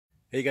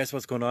Hey guys,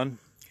 what's going on?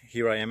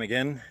 Here I am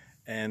again,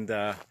 and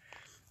I'd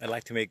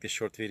like to make this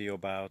short video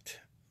about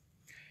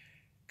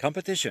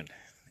competition.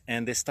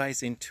 And this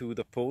ties into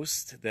the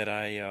post that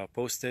I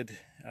posted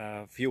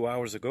a few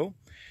hours ago,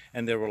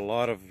 and there were a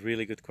lot of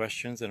really good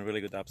questions and really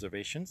good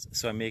observations.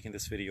 So I'm making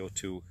this video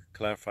to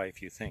clarify a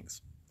few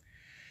things.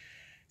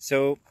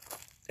 So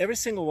every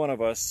single one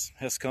of us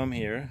has come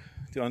here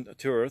to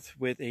Earth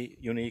with a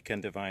unique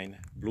and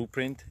divine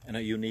blueprint and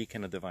a unique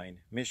and a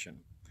divine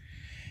mission.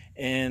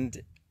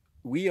 And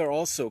we are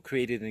also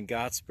created in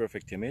God's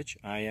perfect image.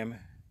 I am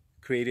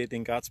created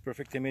in God's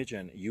perfect image,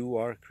 and you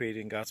are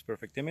created in God's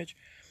perfect image.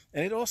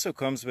 And it also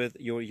comes with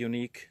your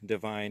unique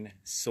divine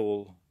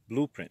soul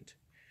blueprint.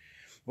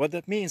 What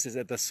that means is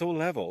at the soul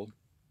level,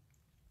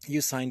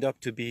 you signed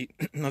up to be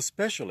a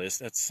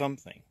specialist at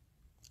something.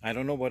 I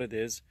don't know what it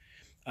is.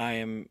 I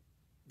am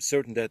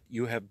certain that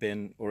you have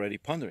been already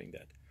pondering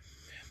that.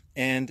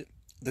 And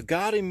the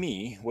God in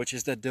me, which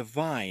is the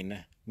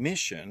divine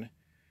mission,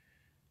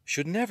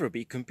 should never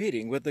be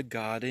competing with the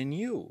God in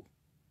you.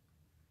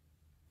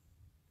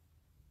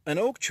 An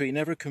oak tree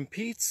never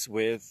competes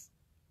with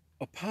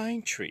a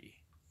pine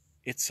tree.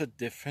 It's a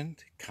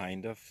different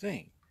kind of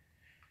thing.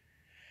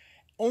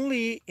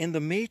 Only in the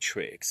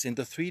matrix, in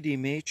the 3D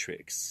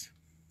matrix,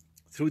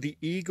 through the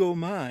ego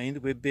mind,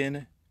 we've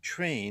been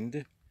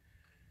trained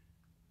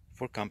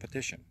for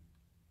competition.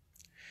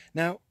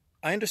 Now,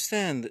 I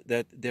understand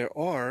that there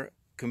are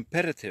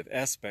competitive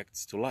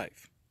aspects to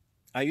life.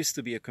 I used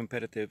to be a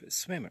competitive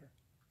swimmer.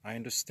 I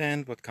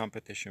understand what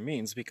competition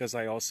means because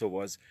I also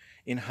was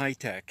in high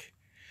tech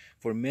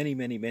for many,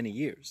 many, many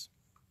years.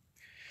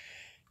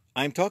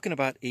 I'm talking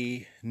about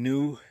a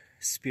new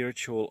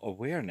spiritual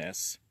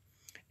awareness,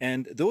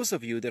 and those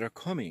of you that are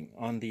coming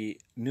on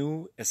the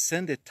new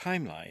ascended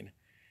timeline,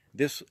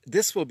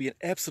 this will be an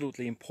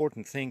absolutely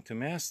important thing to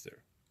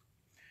master,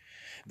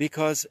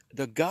 because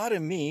the God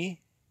in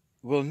me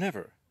will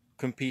never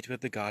compete with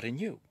the God in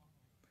you.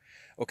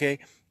 Okay?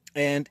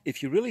 And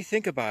if you really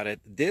think about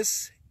it,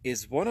 this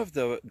is one of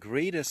the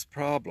greatest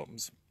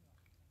problems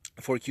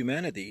for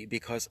humanity,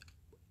 because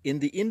in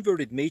the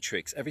inverted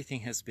matrix,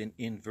 everything has been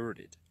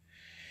inverted.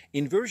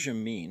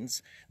 Inversion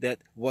means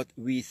that what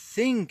we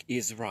think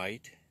is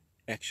right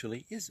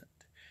actually isn't.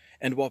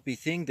 And what we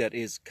think that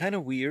is kind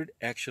of weird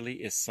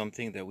actually is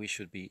something that we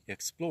should be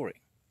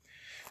exploring.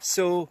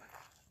 So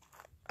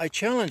I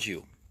challenge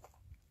you,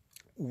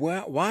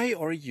 why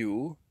are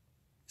you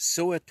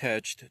so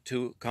attached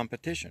to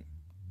competition?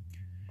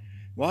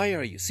 Why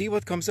are you? See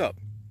what comes up,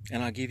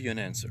 and I'll give you an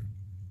answer.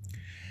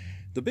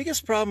 The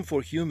biggest problem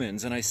for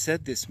humans, and I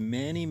said this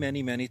many,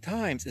 many, many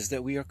times, is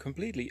that we are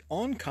completely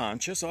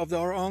unconscious of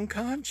our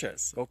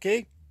unconscious,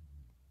 okay?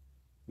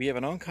 We have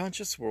an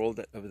unconscious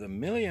world with a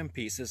million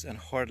pieces, and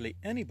hardly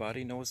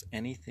anybody knows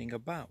anything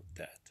about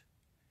that.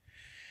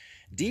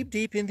 Deep,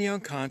 deep in the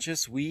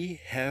unconscious, we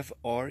have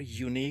our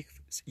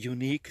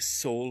unique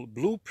soul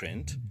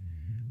blueprint,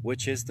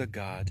 which is the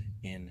God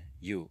in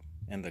you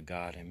and the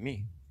God in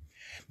me.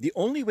 The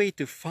only way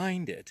to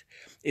find it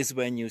is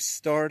when you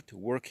start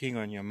working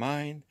on your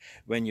mind,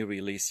 when you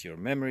release your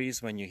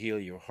memories, when you heal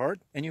your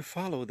heart, and you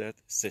follow that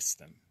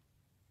system.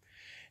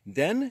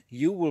 Then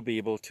you will be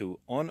able to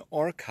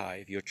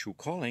unarchive your true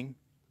calling,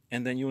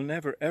 and then you'll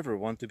never ever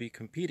want to be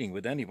competing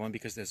with anyone,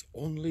 because there's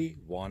only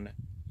one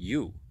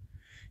you.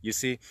 You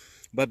see,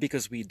 but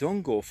because we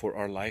don't go for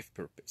our life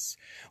purpose,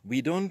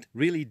 we don't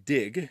really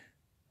dig,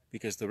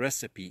 because the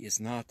recipe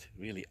is not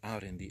really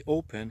out in the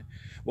open,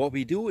 what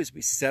we do is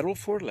we settle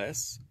for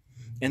less,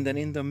 and then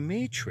in the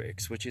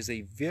matrix, which is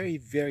a very,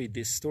 very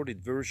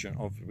distorted version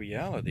of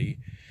reality,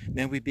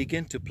 then we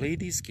begin to play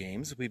these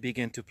games, we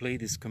begin to play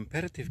these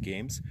competitive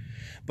games.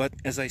 But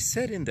as I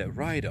said in that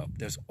write-up,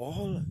 there's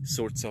all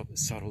sorts of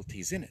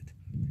subtleties in it.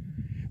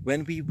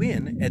 When we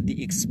win at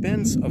the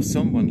expense of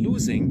someone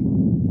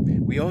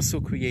losing, we also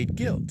create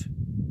guilt.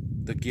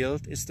 The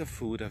guilt is the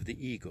food of the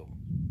ego.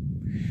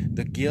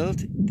 The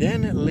guilt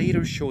then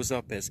later shows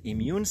up as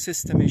immune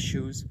system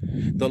issues.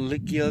 The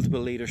guilt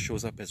will later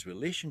shows up as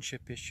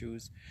relationship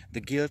issues.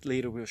 The guilt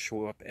later will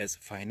show up as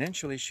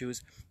financial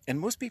issues. And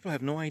most people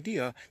have no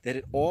idea that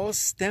it all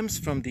stems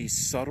from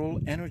these subtle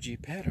energy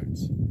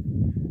patterns.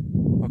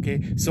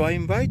 Okay, so I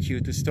invite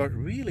you to start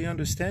really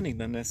understanding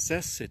the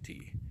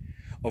necessity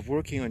of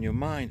working on your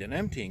mind and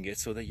emptying it,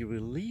 so that you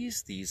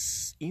release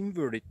these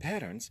inverted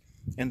patterns,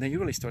 and then you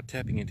really start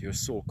tapping into your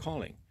soul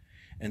calling.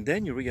 And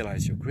then you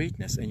realize your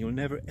greatness, and you'll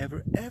never,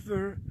 ever,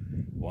 ever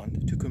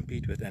want to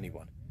compete with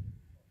anyone.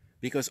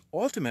 Because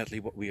ultimately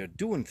what we are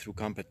doing through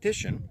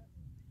competition,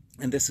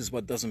 and this is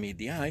what doesn't meet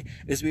the eye,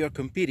 is we are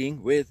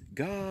competing with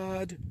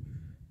God.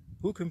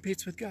 Who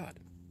competes with God?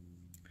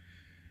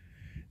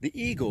 The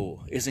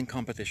ego is in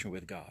competition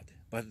with God,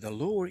 but the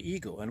lower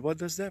ego, and what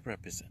does that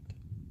represent?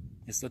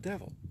 It's the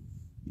devil,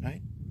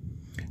 right?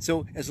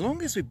 So as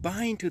long as we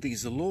bind to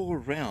these lower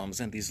realms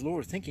and these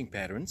lower thinking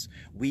patterns,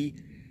 we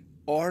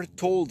are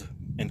told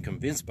and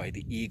convinced by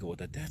the ego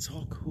that that's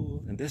all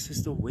cool and this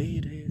is the way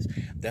it is,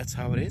 that's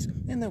how it is,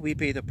 and then we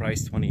pay the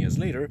price 20 years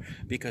later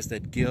because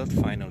that guilt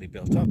finally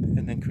built up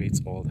and then creates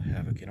all the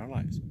havoc in our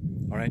lives.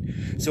 All right,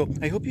 so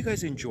I hope you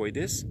guys enjoyed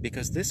this,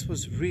 because this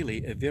was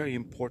really a very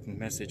important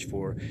message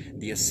for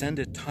the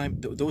ascended time,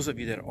 those of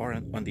you that are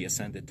on the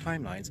ascended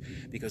timelines,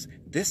 because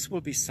this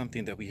will be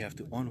something that we have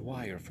to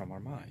unwire from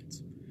our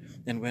minds.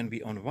 And when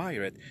we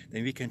unwire it,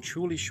 then we can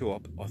truly show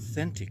up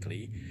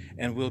authentically,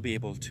 and we'll be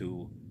able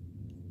to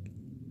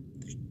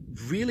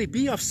really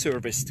be of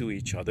service to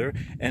each other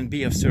and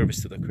be of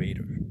service to the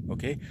Creator,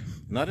 okay?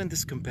 Not in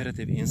this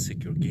competitive,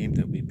 insecure game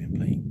that we've been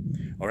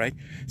playing, all right?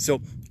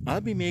 So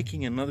I'll be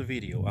making another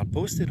video. I'll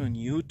post it on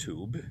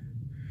YouTube,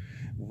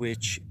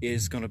 which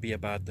is going to be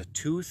about the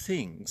 2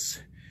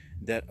 things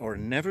that are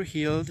never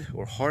healed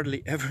or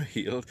hardly ever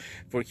healed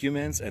for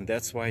humans, and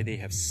that's why they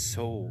have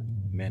so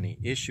many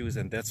issues,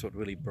 and that's what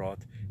really brought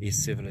a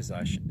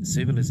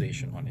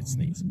civilization on its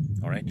knees.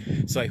 All right,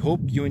 so I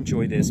hope you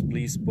enjoy this.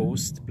 Please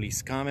post,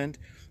 please comment,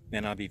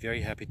 and I'll be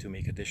very happy to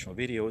make additional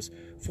videos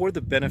for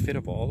the benefit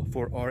of all,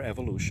 for our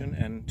evolution,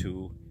 and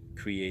to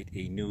create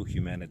a new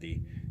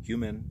humanity,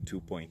 human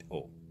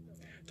 2.0.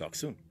 Talk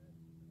soon.